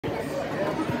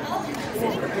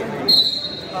Let's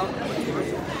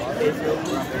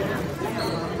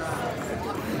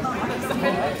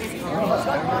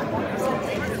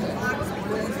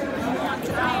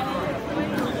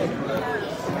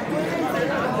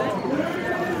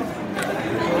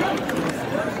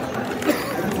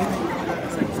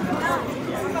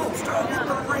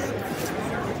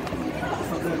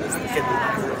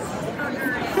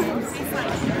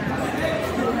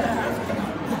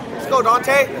go,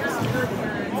 Dante.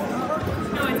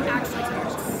 No, it's actually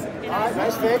delicious. All right,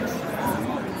 nice fix.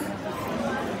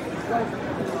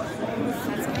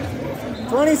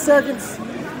 20 seconds.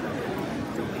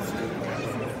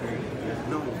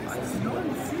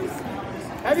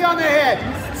 Heavy on the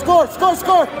head. Score, score,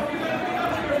 score.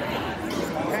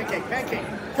 Pancake, pancake.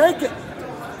 Take it.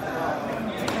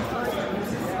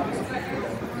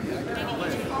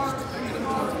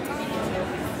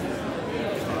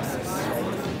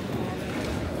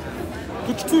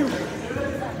 Get your 2.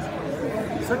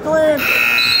 Circle in.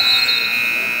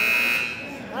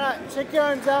 All right, check your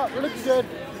arms out. We're looking good.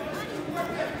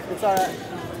 It's all right.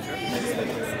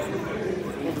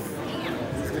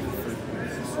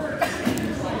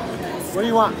 What do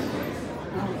you want?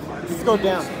 Let's go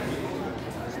down.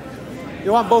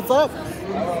 You want both up?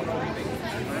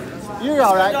 You're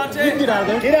all right. You can get out of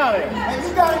there. Get out of there. Hey,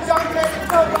 you got it, Dante. Let's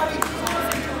go, buddy.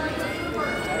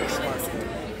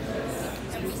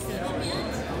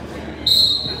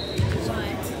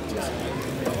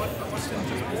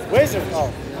 Wizard. Oh.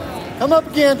 Come up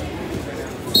again.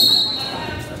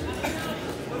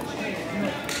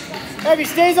 Hey, if he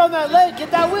stays on that leg,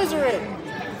 get that whizzer in.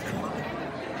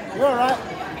 You're all right.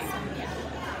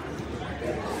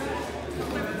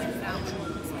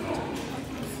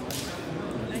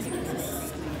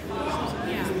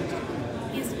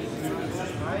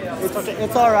 It's okay.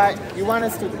 It's all right. You want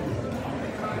us to.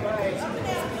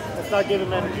 Let's not give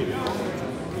him energy.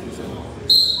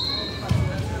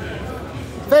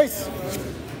 Face.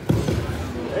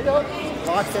 There you go.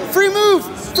 Free move.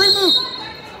 Free move.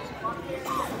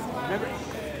 Remember?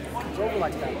 It's over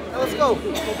like that. Now let's go.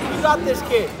 You got this,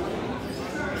 kid.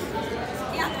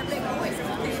 Yeah, they're big boys.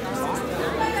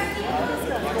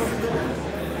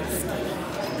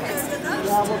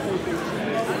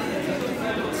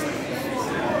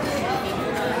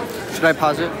 Should I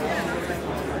pause it?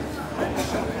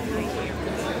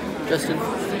 Justin,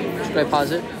 should I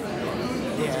pause it?